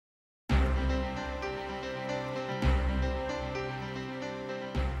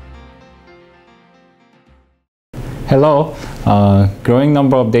Hello. Growing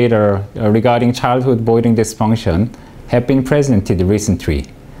number of data regarding childhood voiding dysfunction have been presented recently.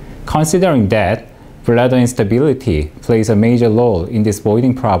 Considering that bladder instability plays a major role in this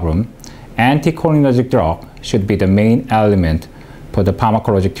voiding problem, anticholinergic drug should be the main element for the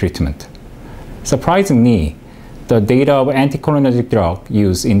pharmacologic treatment. Surprisingly, the data of anticholinergic drug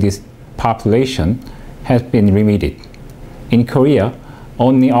use in this population has been limited. In Korea,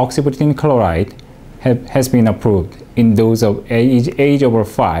 only Oxybutynin Chloride has been approved in those of age over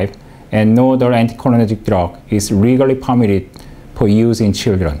 5, and no other anticholinergic drug is legally permitted for use in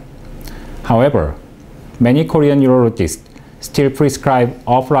children. However, many Korean neurologists still prescribe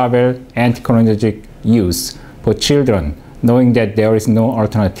off-label anticholinergic use for children, knowing that there is no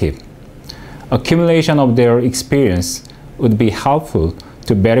alternative. Accumulation of their experience would be helpful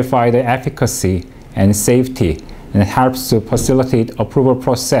to verify the efficacy and safety, and helps to facilitate approval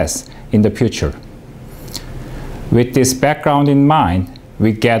process in the future. With this background in mind,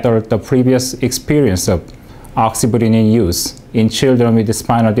 we gathered the previous experience of oxybutynin use in children with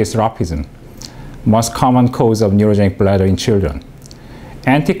spinal dysraphism, most common cause of neurogenic bladder in children.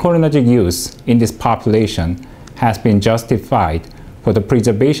 Anticholinergic use in this population has been justified for the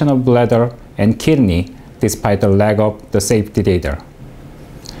preservation of bladder and kidney despite the lack of the safety data.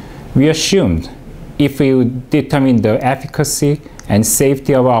 We assumed if we determine the efficacy and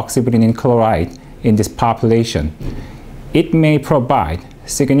safety of oxybutynin chloride in this population, it may provide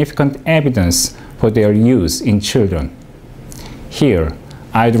significant evidence for their use in children. Here,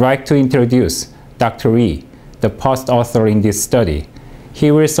 I'd like to introduce Dr. Lee, the post-author in this study. He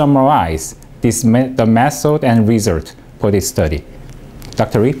will summarize the method and result for this study.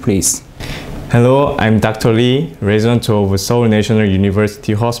 Dr. Lee, please. Hello, I'm Dr. Lee, resident of Seoul National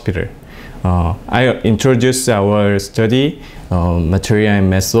University Hospital. I introduce our study, material and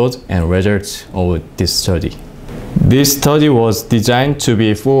method, and results of this study. This study was designed to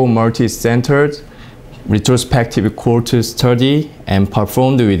be full multi-centered, retrospective cohort study and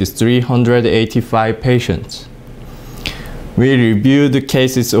performed with 385 patients. We reviewed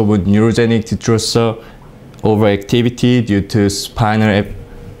cases of neurogenic distress overactivity due to spinal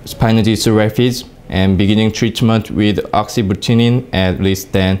dysraphism and beginning treatment with oxybutynin at less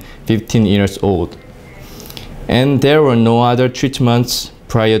than 15 years old. And there were no other treatments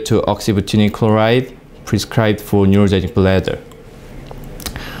prior to oxybutynin chloride prescribed for neurogenic bladder.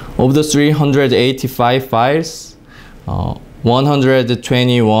 Of the 385 files,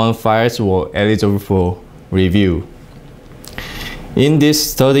 121 files were eligible for review. In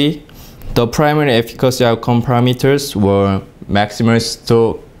this study, the primary efficacy outcome parameters were maximal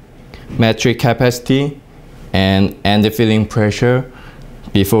stoichiometric capacity and end-filling pressure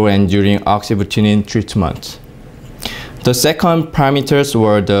before and during oxybutynin treatment. The second parameters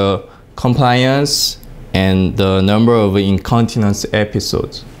were the compliance and the number of incontinence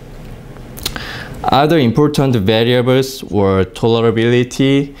episodes. Other important variables were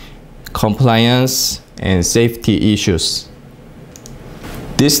tolerability, compliance, and safety issues.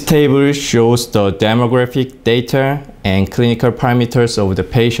 This table shows the demographic data and clinical parameters of the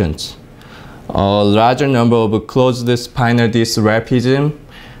patients. A larger number of closed spinal dysraphism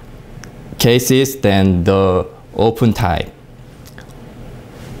cases than the open type.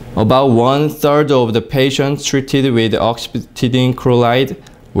 About 1/3 of the patients treated with oxybutynin chloride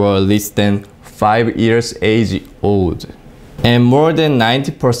were less than 5 years age old. And more than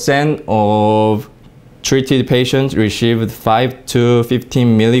 90% of treated patients received 5 to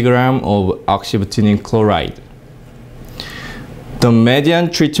 15 milligrams of oxybutynin chloride. The median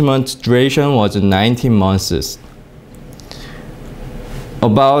treatment duration was 19 months.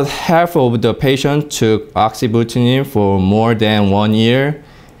 About half of the patients took oxybutynin for more than 1 year,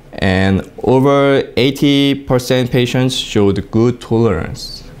 and over 80% patients showed good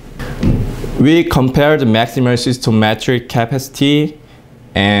tolerance. We compared maximal stoichiometric capacity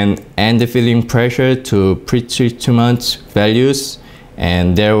and end-filling pressure to pre-treatment values,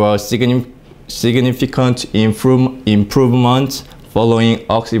 and there was significant improvement following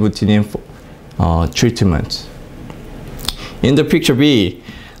oxybutynin treatment. In the picture B,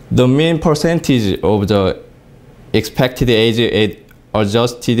 the mean percentage of the expected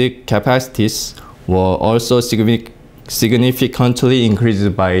age-adjusted capacities were also significantly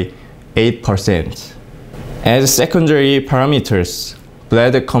increased by 8%. As secondary parameters,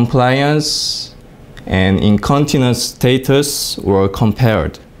 bladder compliance and incontinence status were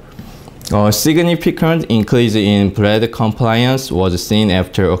compared. A significant increase in bladder compliance was seen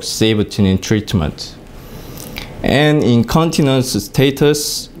after oxybutynin treatment. And incontinence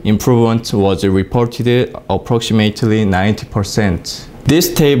status improvement was reported approximately 90%.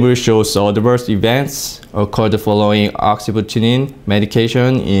 This table shows adverse events occurred following oxybutynin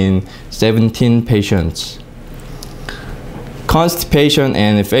medication in 17 patients. Constipation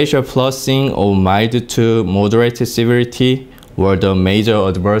and facial flushing of mild to moderate severity were the major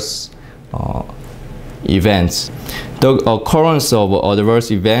adverse events. The occurrence of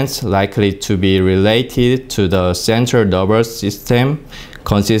adverse events likely to be related to the central nervous system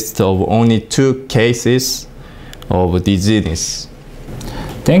consists of only 2 cases of dizziness.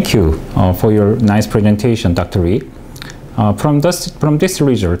 Thank you for your nice presentation, Dr. Lee. From this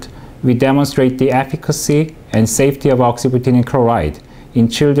result, we demonstrate the efficacy and safety of oxybutynin chloride in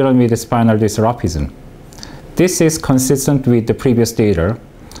children with spinal dysraphism. This is consistent with the previous data,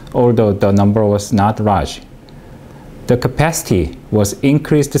 although the number was not large. The capacity was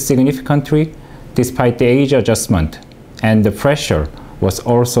increased significantly despite the age adjustment, and the pressure was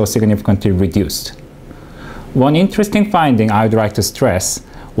also significantly reduced. One interesting finding I would like to stress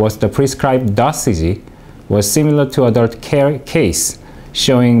was the prescribed dosage was similar to adult case,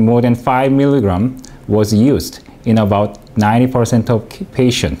 showing more than 5 mg was used in about 90% of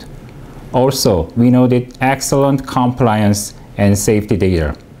patients. Also, we noted excellent compliance and safety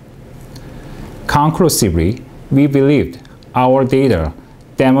data. Conclusively, we believed our data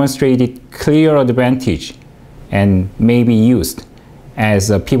demonstrated clear advantage and may be used as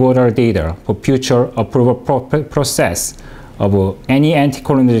a pivotal data for future approval process of any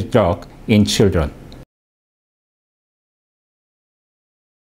anticholinergic drug in children.